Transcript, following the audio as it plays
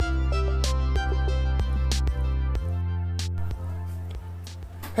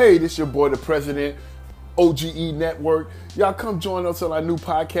Hey, this your boy, the president, OGE Network. Y'all come join us on our new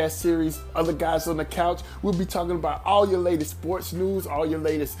podcast series, Other Guys on the Couch. We'll be talking about all your latest sports news, all your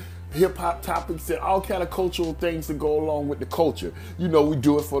latest hip-hop topics, and all kind of cultural things that go along with the culture. You know we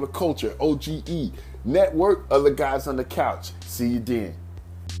do it for the culture. OGE Network, Other Guys on the Couch. See you then.